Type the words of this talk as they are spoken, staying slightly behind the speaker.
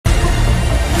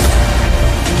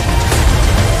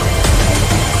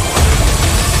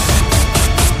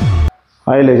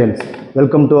Hi legends,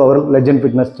 welcome to our Legend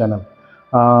Fitness channel.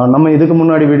 நம்ம இதுக்கு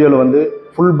முன்னாடி வீடியோல வந்து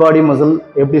full body muscle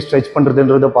எப்படி stretch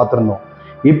பண்றதுன்றத பாத்துறோம்.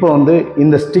 இப்போ வந்து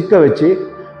இந்த ஸ்டிக்கை வச்சு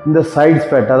இந்த sides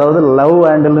fat அதாவது love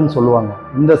handle ன்னு சொல்லுவாங்க.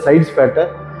 இந்த sides fat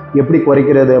எப்படி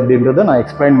குறைக்கிறது அப்படின்றத நான்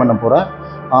எக்ஸ்பிளைன் பண்ண போறேன்.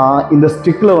 இந்த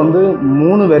ஸ்டிக்ல வந்து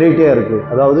மூணு வெரைட்டியா இருக்கு.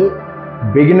 அதாவது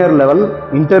beginner level,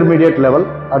 intermediate level,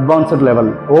 advanced level.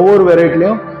 ஒவ்வொரு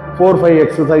வெரைட்டிலயும் 4-5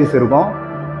 எக்சர்சைஸ் இருக்கும்.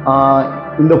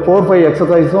 இந்த 4-5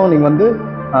 எக்ஸசைஸும் நீங்கள் வந்து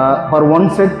per one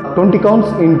set 20 counts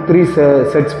in 3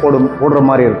 sets போடுற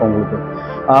மாதிரி இருக்கும் உங்களுக்கு.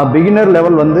 பிகினர்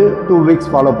லெவல் வந்து 2 weeks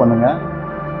ஃபாலோ பண்ணுங்கள்.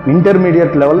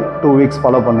 இன்டர்மீடியட் லெவல் 2 weeks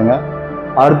ஃபாலோ பண்ணுங்கள்.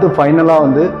 அடுத்து ஃபைனலாக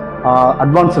வந்து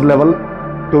அட்வான்ஸ்டு லெவல்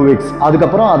 2 weeks.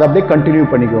 அதுக்கப்புறம் அதை அப்படியே கண்டினியூ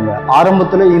பண்ணிக்கோங்க.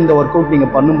 ஆரம்பத்தில் இந்த ஒர்க் அவுட்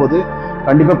நீங்கள் பண்ணும்போது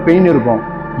கண்டிப்பாக பெயின் இருக்கும்.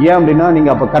 ஏன் அப்படின்னா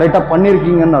நீங்கள் அப்போ கரெக்டாக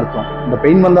பண்ணியிருக்கீங்கன்னு அர்த்தம். இந்த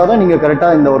பெயின் வந்தால் தான் நீங்கள்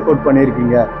கரெக்டாக இந்த ஒர்க் அவுட்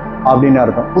பண்ணியிருக்கீங்க அப்படின்னு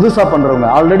அர்த்தம். புதுசாக பண்ணுறவங்க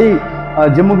ஆல்ரெடி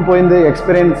ஜிம்முக்கு போயிருந்து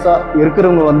எக்ஸ்பீரியன்ஸாக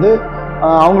இருக்கிறவங்க வந்து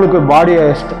அவங்களுக்கு பாடி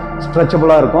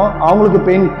ஸ்ட்ரெச்சபிளாக இருக்கும், அவங்களுக்கு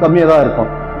பெயின் கம்மியாக தான் இருக்கும்.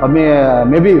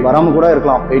 மேபி வராமல் கூட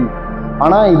இருக்கலாம் பெயின்.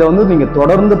 ஆனால் இதை வந்து நீங்கள்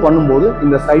தொடர்ந்து பண்ணும்போது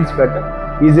இந்த சைட்ஸ் ஃபேட்டை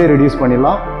ஈஸியாக ரெடியூஸ்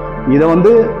பண்ணிடலாம். இதை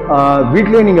வந்து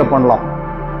வீட்லேயே நீங்கள் பண்ணலாம்.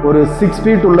 ஒரு 6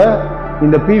 feet உள்ள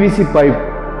இந்த பிவிசி பைப்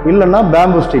இல்லைன்னா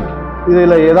பேம்பு ஸ்டிக்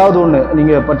இதில் ஏதாவது ஒன்று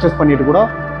நீங்கள் பர்ச்சேஸ் பண்ணிட்டு கூட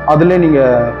அதிலே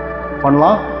நீங்கள்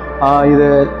பண்ணலாம். இது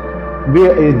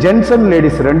ஜென்ட்ஸ் அண்ட்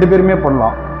லேடிஸ் ரெண்டு பேருமே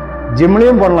பண்ணலாம்.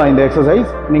 ஜிம்லேயும் பண்ணலாம் இந்த எக்ஸசைஸ்,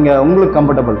 நீங்கள் உங்களுக்கு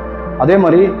கம்ஃபர்டபுள். அதே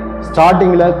மாதிரி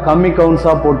ஸ்டார்டிங்கில் கம்மி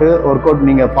கவுண்ட்ஸாக போட்டு ஒர்க் அவுட்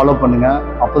நீங்கள் ஃபாலோ பண்ணுங்கள்.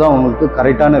 அப்போ தான் உங்களுக்கு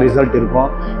கரெக்டான ரிசல்ட்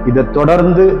இருக்கும். இதை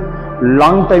தொடர்ந்து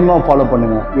லாங் டைமாக ஃபாலோ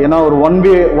பண்ணுங்கள். ஏன்னா ஒரு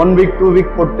ஒன் வீக் 2 week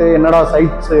போட்டு என்னடா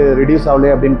சைட்ஸ் ரெடியூஸ்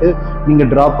ஆகலையே அப்படின்ட்டு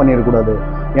நீங்கள் ட்ராப் பண்ணிடக்கூடாது.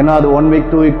 ஏன்னா அது 1 week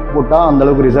 2 week போட்டால்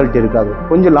அந்தளவுக்கு ரிசல்ட் இருக்காது.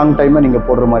 கொஞ்சம் லாங் டைமாக நீங்கள்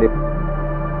போடுற மாதிரி.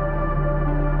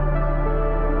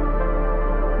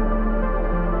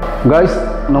 காய்ஸ்,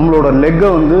 நம்மளோட லெக்கை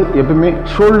வந்து எப்பவுமே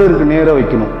ஷோல்டருக்கு நேராக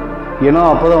வைக்கணும். ஏன்னா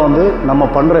அப்போ தான் வந்து நம்ம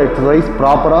பண்ணுற எக்ஸசைஸ்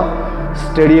ப்ராப்பராக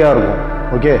ஸ்டெடியாக இருக்கும்.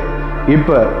 ஓகே,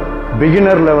 இப்போ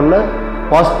பிகினர் லெவலில்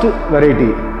first variety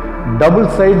double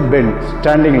side bend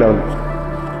standing level.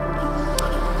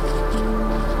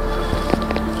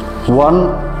 1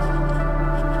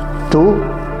 2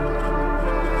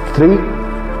 3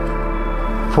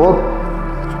 4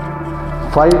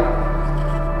 5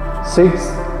 6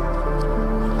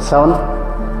 7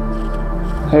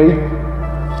 8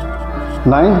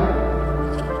 9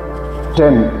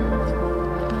 10.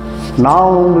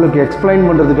 நான் உங்களுக்கு எக்ஸ்பிளைன்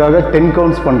பண்ணுறதுக்காக 10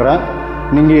 counts பண்ணுறேன்.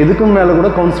 நீங்கள் எதுக்கும் மேலே கூட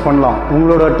கவுண்ட்ஸ் பண்ணலாம்.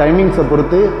 உங்களோட டைமிங்ஸை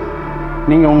பொறுத்து,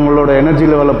 நீங்கள் உங்களோட எனர்ஜி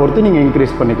லெவலை பொறுத்து நீங்கள்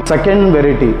இன்க்ரீஸ் பண்ணிக்கலாம். Second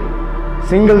variety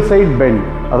single side bend.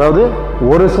 அதாவது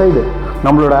ஒரு சைடு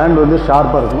நம்மளோட ஹேண்ட் வந்து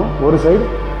ஷார்ப்பாக இருக்கணும், ஒரு சைடு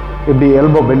இப்படி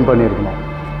எல்போ பெண்ட் பண்ணியிருக்கணும்.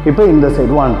 இப்போ இந்த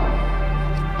சைடு 1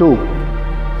 2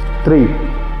 3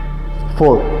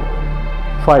 4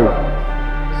 5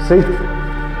 6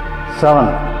 7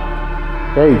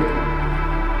 8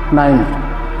 9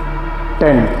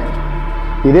 10.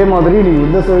 இதே மாதிரி நீங்கள்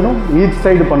இந்த சைடும் ஈச்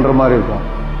சைடு பண்ணுற மாதிரி இருக்கும்.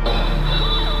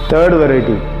 Third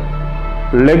variety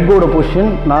லெக்கோட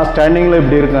position. நான் ஸ்டாண்டிங்கில்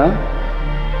இப்படி இருக்கேன்.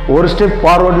 ஒரு ஸ்டெப்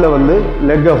ஃபார்வர்டில் வந்து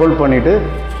லெக்கை ஹோல்ட் பண்ணிவிட்டு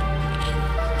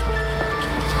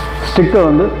ஸ்டிக்கை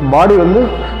வந்து பாடி வந்து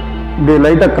இப்படி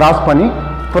லைட்டாக கிராஸ் பண்ணி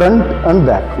ஃப்ரண்ட் அண்ட்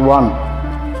பேக் 1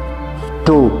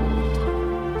 2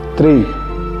 3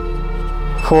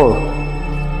 4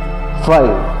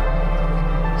 5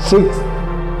 6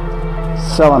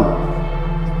 7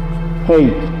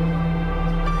 8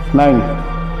 9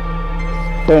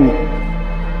 10.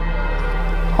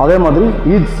 அதே மாதிரி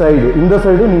ஈச் சைடு இந்த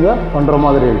சைடு நீங்கள் பண்ணுற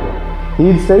மாதிரி இருக்கும்.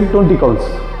 Each side 20 counts.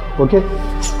 Okay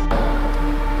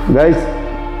guys,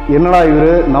 என்னடா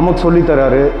இவர் நமக்கு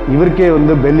சொல்லித்தராரு, இவருக்கே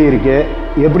வந்து பெல்லி இருக்கே,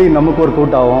 எப்படி நமக்கு ஒர்க்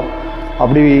அவுட் ஆகும்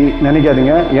அப்படி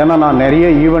நினைக்காதீங்க. ஏன்னா நான் நிறைய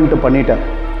ஈவெண்ட் பண்ணிட்டேன்.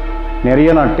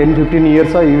 நான் 10-15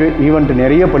 இயர்ஸாக ஈவெண்ட்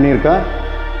நிறைய பண்ணியிருக்கேன்.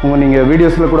 நீங்கள்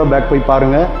வீடியோஸில் கூட பேக் போய்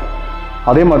பாருங்கள்.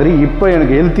 அதே மாதிரி இப்போ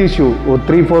எனக்கு ஹெல்த் இஷ்யூ ஒரு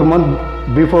 3-4 months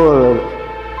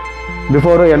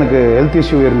பிஃபோர் எனக்கு ஹெல்த்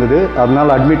இஷ்யூ இருந்தது.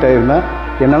 அதனால் அட்மிட் ஆகிருந்தேன்.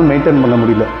 என்னால் மெயின்டைன் பண்ண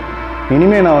முடியல.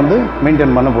 இனிமேல் நான் வந்து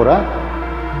மெயின்டைன் பண்ண போகிறேன்.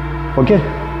 ஓகே,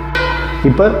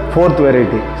 இப்போ fourth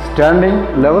variety standing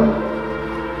level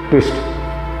twist.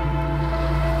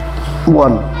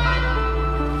 1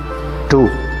 2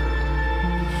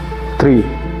 3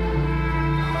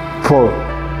 4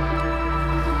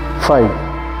 5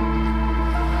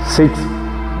 6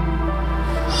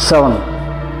 7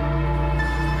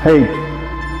 8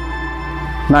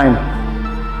 9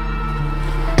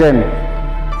 10.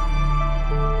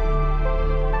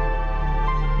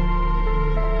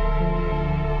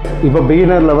 இப்போ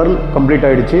பிகினர் லெவல் கம்ப்ளீட்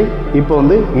ஆகிடுச்சு. இப்போ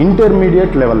வந்து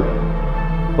இன்டர்மீடியட் லெவல்.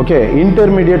 ஓகே,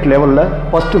 இன்டர்மீடியட் லெவலில்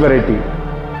first variety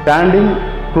standing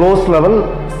close level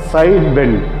side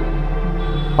bend.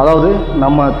 அதாவது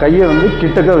நம்ம கையை வந்து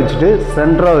கிட்டக்க வச்சுட்டு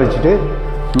சென்டராக வச்சுட்டு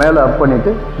மேலே அப்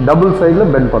பண்ணிவிட்டு டபுள்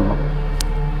சைடில் பெண்ட் பண்ணணும்.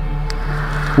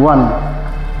 1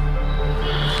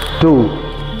 2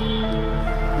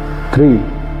 3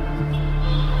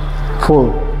 4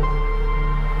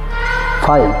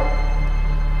 5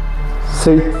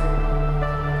 6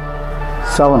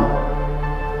 7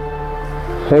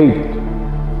 8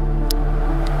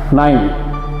 9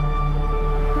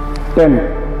 10.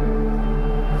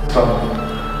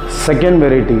 Second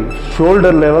variety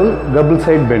shoulder level double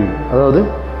side bend. அதாவது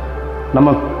நம்ம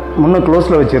முன்ன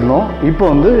க்ளோஸில் வச்சுருந்தோம், இப்போ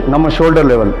வந்து நம்ம ஷோல்டர்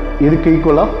லெவல் இதுக்கு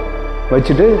ஈக்குவலாக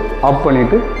வச்சுட்டு ஆஃப்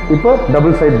பண்ணிவிட்டு இப்போ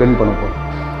டபுள் சைட் பெண்ட் பண்ண போகிறோம்.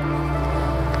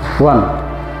 1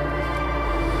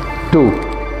 2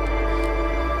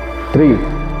 3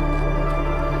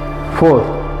 4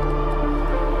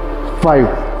 5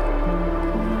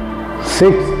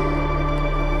 6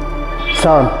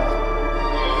 7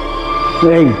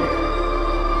 8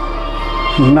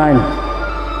 9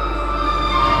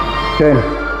 10.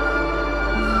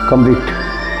 complete.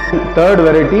 Third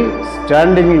variety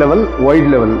standing level white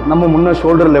level. நம்ம முன்ன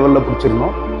ஷோல்டர் லெவலில்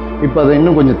பிடிச்சிருந்தோம், இப்போ அதை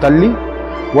இன்னும் கொஞ்சம் தள்ளி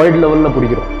வைட் லெவலில்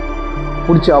பிடிக்கிறோம்.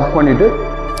 பிடிச்சி அப் பண்ணிவிட்டு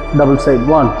double side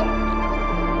 1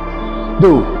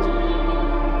 2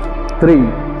 3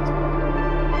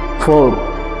 4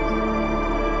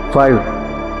 5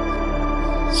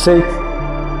 6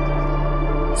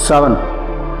 7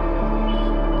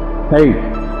 8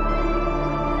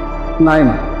 9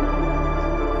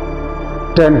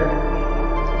 10.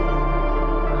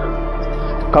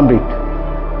 complete.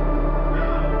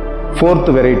 fourth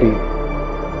variety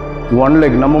one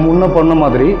leg. நம்ம முன்ன பண்ண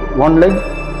மாதிரி one leg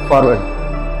forward.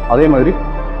 அதே மாதிரி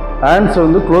hands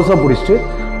வந்து க்ளோஸாக பிடிச்சிட்டு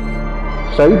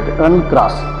straight and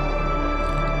cross.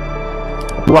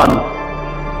 1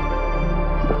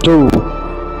 2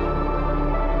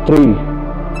 3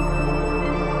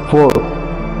 4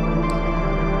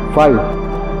 5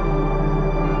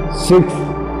 6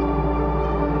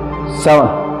 7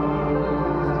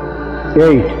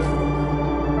 8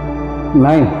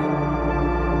 9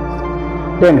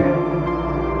 10.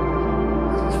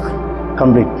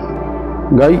 complete.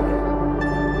 Guy,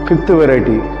 fifth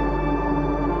variety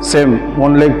same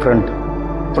one leg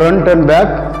front and back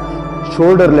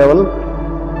shoulder level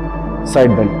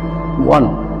side bend. 1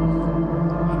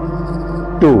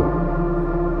 2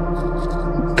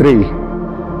 3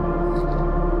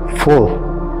 4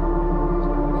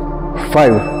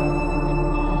 5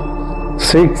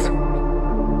 6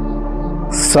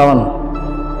 7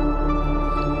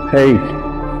 8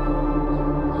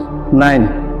 9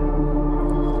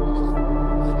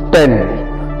 10.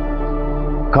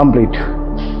 complete.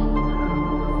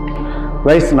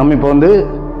 guys, நம்ம இப்போ வந்து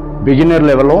பிகினர்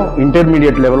லெவலும்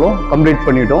இன்டர்மீடியட் லெவலும் கம்ப்ளீட்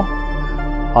பண்ணிட்டோம்.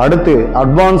 அடுத்து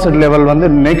அட்வான்ஸ்ட் லெவல் வந்து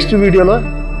நெக்ஸ்ட் வீடியோவில்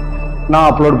நான்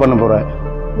அப்லோட் பண்ண போகிறேன்.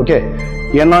 ஓகே,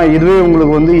 ஏன்னா இதுவே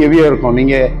உங்களுக்கு வந்து ஹெவியாக இருக்கும்.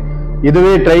 நீங்கள்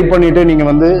இதுவே ட்ரை பண்ணிவிட்டு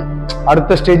நீங்கள் வந்து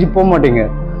அடுத்த ஸ்டேஜுக்கு போக மாட்டீங்க.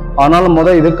 ஆனாலும்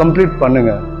இதை கம்ப்ளீட்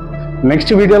பண்ணுங்கள்.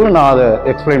 நெக்ஸ்ட் வீடியோவில் நான் அதை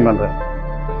எக்ஸ்பிளைன் பண்ணுறேன்.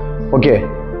 ஓகே,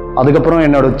 அதுக்கப்புறம்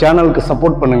என்னோடய சேனலுக்கு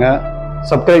சப்போர்ட் பண்ணுங்கள்,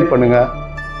 சப்ஸ்கிரைப் பண்ணுங்கள்,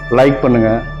 லைக்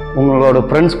பண்ணுங்கள். உங்களோட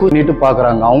ஃப்ரெண்ட்ஸ்க்கும் நீட்டு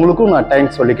பார்க்குறாங்க, அவங்களுக்கும் நான்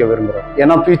தேங்க்ஸ் சொல்லிக்க விரும்புகிறேன்.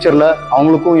 ஏன்னா ஃபியூச்சரில்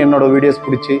அவங்களுக்கும் என்னோடய வீடியோஸ்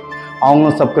பிடிச்சி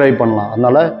அவங்களும் சப்ஸ்கிரைப் பண்ணலாம்.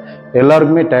 அதனால்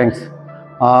எல்லாருக்குமே தேங்க்ஸ்.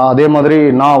 அதே மாதிரி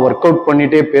நான் ஒர்க் அவுட்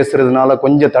பண்ணிகிட்டே பேசுகிறதுனால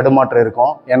கொஞ்சம் தடுமாற்றம்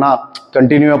இருக்கும். ஏன்னா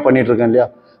கண்டினியூவாக பண்ணிகிட்ருக்கேன் இல்லையா,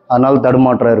 அதனால்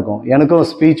தடுமாற்றம் இருக்கும். எனக்கும்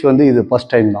ஸ்பீச் வந்து இது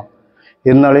ஃபஸ்ட் டைம் தான்.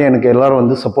 இருந்தாலே எனக்கு எல்லோரும்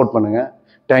வந்து சப்போர்ட் பண்ணுங்கள்.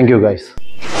 Thank you guys.